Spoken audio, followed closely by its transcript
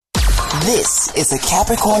This is a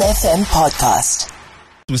Capricorn FM podcast.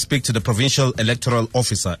 We speak to the Provincial Electoral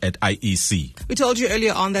Officer at IEC. We told you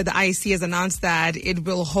earlier on that the IEC has announced that it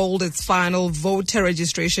will hold its final voter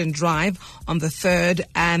registration drive on the 3rd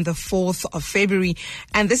and the 4th of February.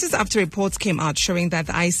 And this is after reports came out showing that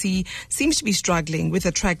the IEC seems to be struggling with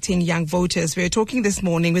attracting young voters. We were talking this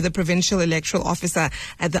morning with the Provincial Electoral Officer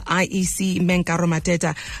at the IEC, Nkaro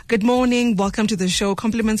Mateta. Good morning. Welcome to the show.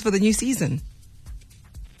 Compliments for the new season.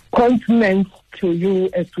 Compliments to you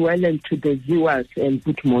as well and to the viewers, and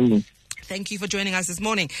good morning. Thank you for joining us this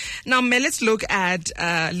morning. Now, let's look at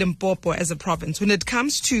Limpopo as a province. When it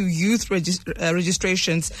comes to youth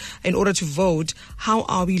registrations in order to vote, how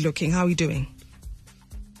are we looking? How are we doing?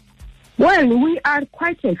 Well, we are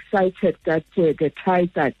quite excited that the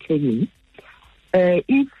tides are turning.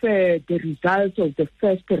 If the results of the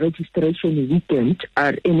first registration weekend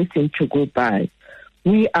are anything to go by,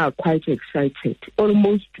 we are quite excited.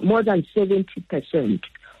 Almost more than 70%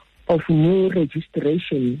 of new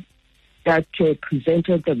registration that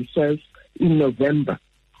presented themselves in November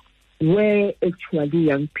were actually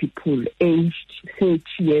young people aged 30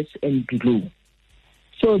 years and below.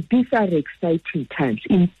 So these are exciting times.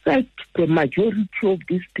 In fact, the majority of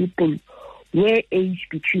these people were aged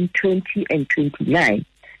between 20 and 29,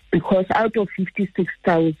 because out of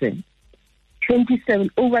 56,000,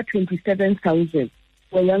 over 27,000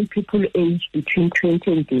 were young people aged between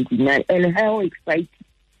 20 and 29. And how exciting,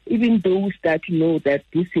 even those that know that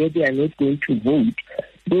this year they are not going to vote,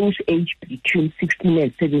 those aged between 16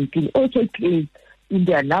 and 17 also came in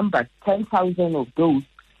their numbers, 10,000 of those,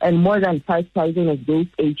 and more than 5,000 of those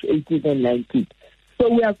aged 18 and 19. So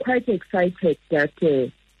we are quite excited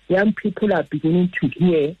that young people are beginning to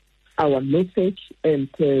hear our message, and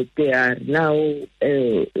they are now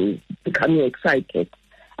becoming excited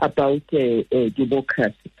about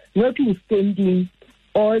democracy. Notwithstanding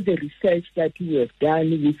all the research that we have done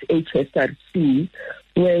with HSRC,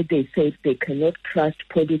 where they said they cannot trust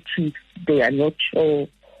politics, they are not sure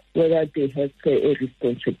whether they have a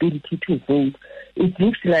responsibility to vote. It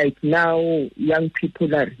looks like now young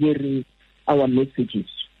people are hearing our messages.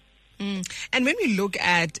 And when we look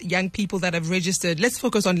at young people that have registered, let's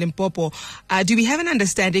focus on Limpopo. Do we have an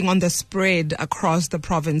understanding on the spread across the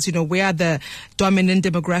province? You know, where are the dominant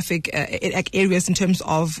demographic areas in terms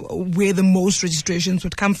of where the most registrations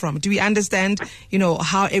would come from? Do we understand,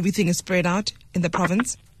 how everything is spread out in the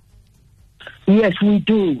province? Yes, we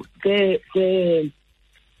do.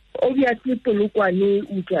 Obviously, Polokwane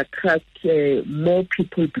would attract more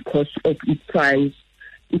people because of its size.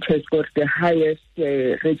 It has got the highest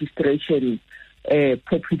registration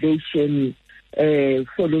population,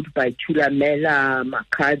 followed by Thulamela,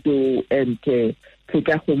 Makhado, and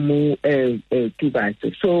Ketahomu,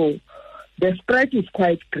 Tubazo. So the spread is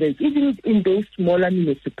quite great. Even in those smaller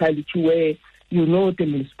municipalities where the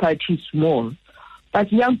municipality is small,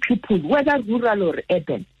 but young people, whether rural or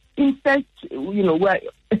urban, in fact, we're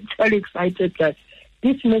actually excited that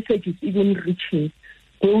this message is even reaching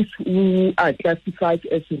those who are classified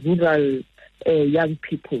as rural young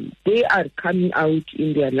people. They are coming out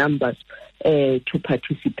in their numbers to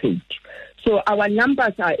participate. So our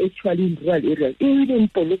numbers are actually in rural areas, even in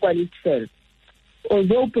Polokwane itself.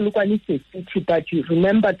 Although Polokwane is a city, but you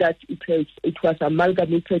remember that it was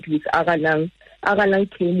amalgamated with Agalang. Agalang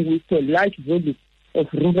came with a large volume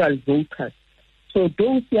of rural voters. So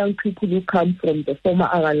those young people who come from the former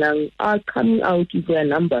Agalang are coming out in their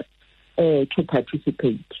numbers to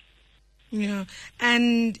participate. Yeah.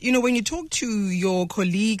 And, when you talk to your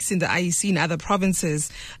colleagues in the IEC in other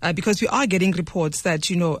provinces, because we are getting reports that,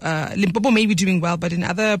 Limpopo may be doing well, but in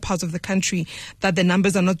other parts of the country that the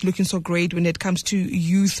numbers are not looking so great when it comes to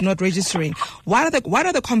youth not registering. What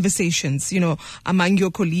are the conversations, among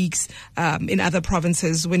your colleagues in other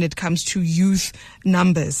provinces when it comes to youth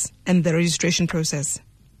numbers and the registration process?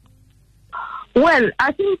 Well,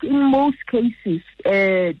 I think in most cases,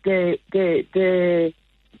 the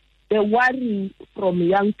worry from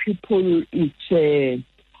young people is the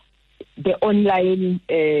online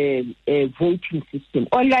voting system.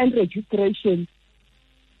 Online registration,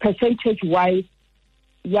 percentage-wise,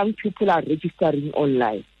 young people are registering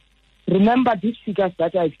online. Remember, these figures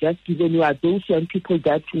that I've just given you are those young people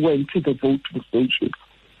that went to the voting station.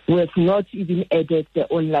 We have not even added the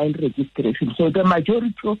online registration. So the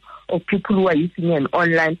majority of people who are using an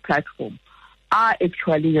online platform are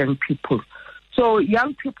actually young people. So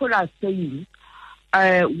young people are saying,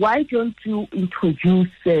 why don't you introduce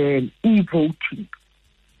e-voting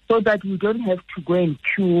so that we don't have to go and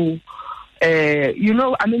queue?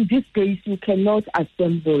 These days you cannot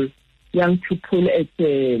assemble young people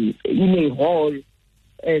in a hall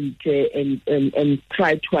and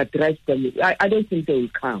try to address them, I don't think they will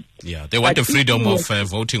come. Yeah, they want the freedom of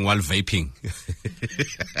voting while vaping.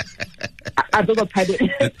 I beg your pardon.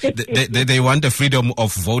 They want the freedom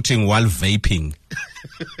of voting while vaping.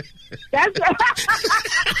 That's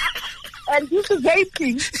and this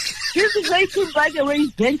vaping, by the way,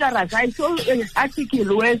 is dangerous. I saw an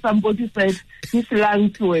article where somebody said his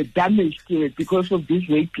lungs were damaged because of this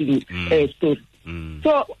vaping story.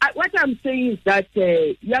 So what I'm saying is that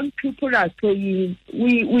young people are saying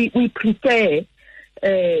we prefer,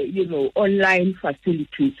 online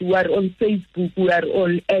facilities. We are on Facebook, we are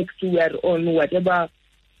on X, we are on whatever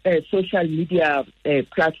social media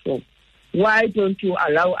platform. Why don't you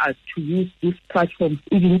allow us to use these platforms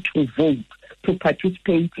even to vote, to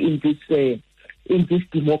participate in this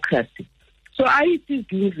democracy? So IEC is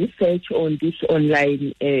doing research on this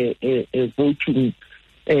online voting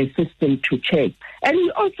system to check. And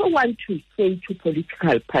we also want to say to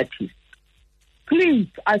political parties, please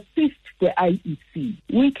assist the IEC.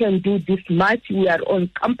 We can do this much. We are on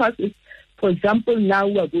campuses. For example, now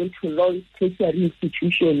we are going to launch tertiary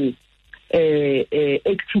institutions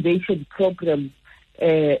activation program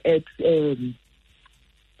at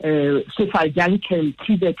Sefaljanken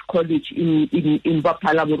Tibet College in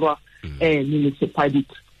Bapalabura municipality.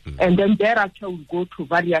 And then thereafter we'll go to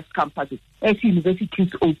various campuses. As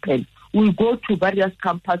universities open, we'll go to various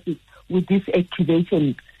campuses with this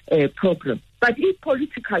activation program. But if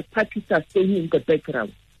political parties are staying in the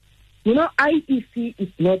background, IEC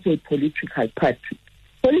is not a political party.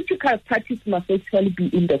 Political parties must actually be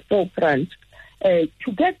in the forefront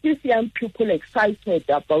to get these young people excited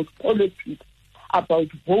about politics, about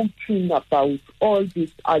voting, about all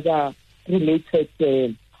these other related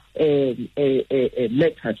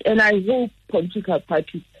matters. And I hope political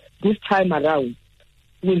parties this time around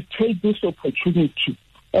will take this opportunity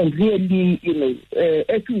and really,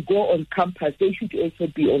 as we go on campus, they should also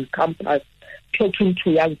be on campus talking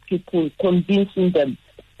to young people, convincing them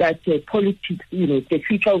that politics, the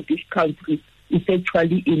future of this country is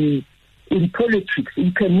actually in politics.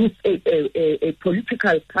 You can use a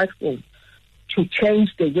political platform to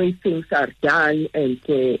change the way things are done and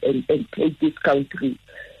take this country.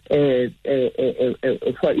 You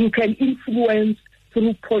can influence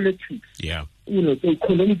through politics. Yeah. The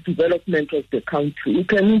economic development of the country. You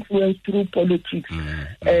can influence through politics.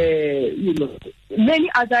 Many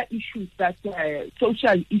other issues that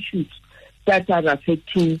social issues that are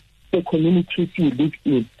affecting the communities you live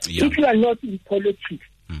in. Yeah. If you are not in politics,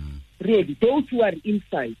 really, those who are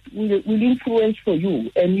inside will influence for you,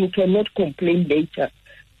 and you cannot complain later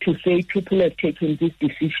to say people have taken this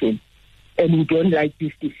decision and you don't like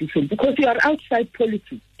this decision because you are outside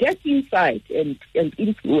politics. Get inside and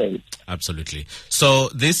influence. Absolutely. So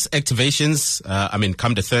these activations,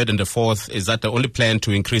 come the 3rd and the 4th, is that the only plan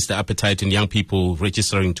to increase the appetite in young people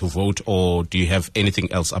registering to vote, or do you have anything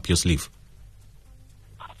else up your sleeve?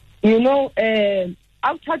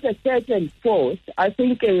 After the 3rd and 4th, I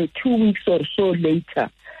think 2 weeks or so later,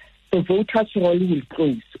 the voters' roll will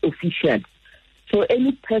close officially. So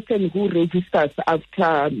any person who registers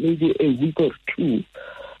after maybe a week or two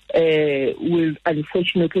will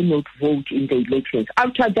unfortunately not vote in the elections.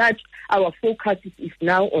 After that, our focus is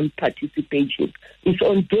now on participation. It's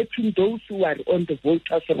on getting those who are on the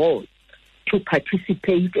voters' roll to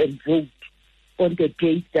participate and vote on the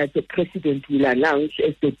date that the president will announce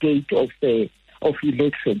as the date of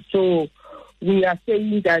election. So we are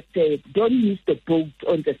saying that don't miss the vote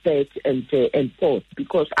on the 3rd and 4th,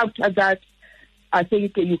 because after that, I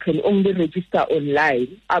think you can only register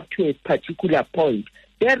online up to a particular point.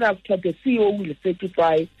 Thereafter, the CEO will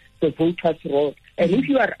certify the voters' roll. And if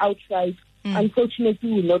you are outside, unfortunately,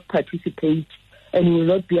 you will not participate and will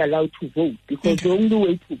not be allowed to vote, because the only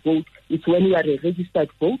way to vote is when you are a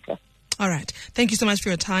registered voter. All right. Thank you so much for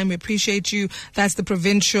your time. We appreciate you. That's the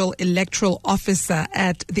Provincial Electoral Officer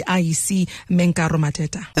at the IEC, Nkaro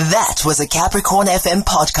Mateta. That was a Capricorn FM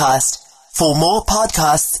podcast. For more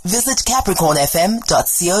podcasts, visit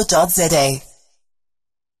capricornfm.co.za.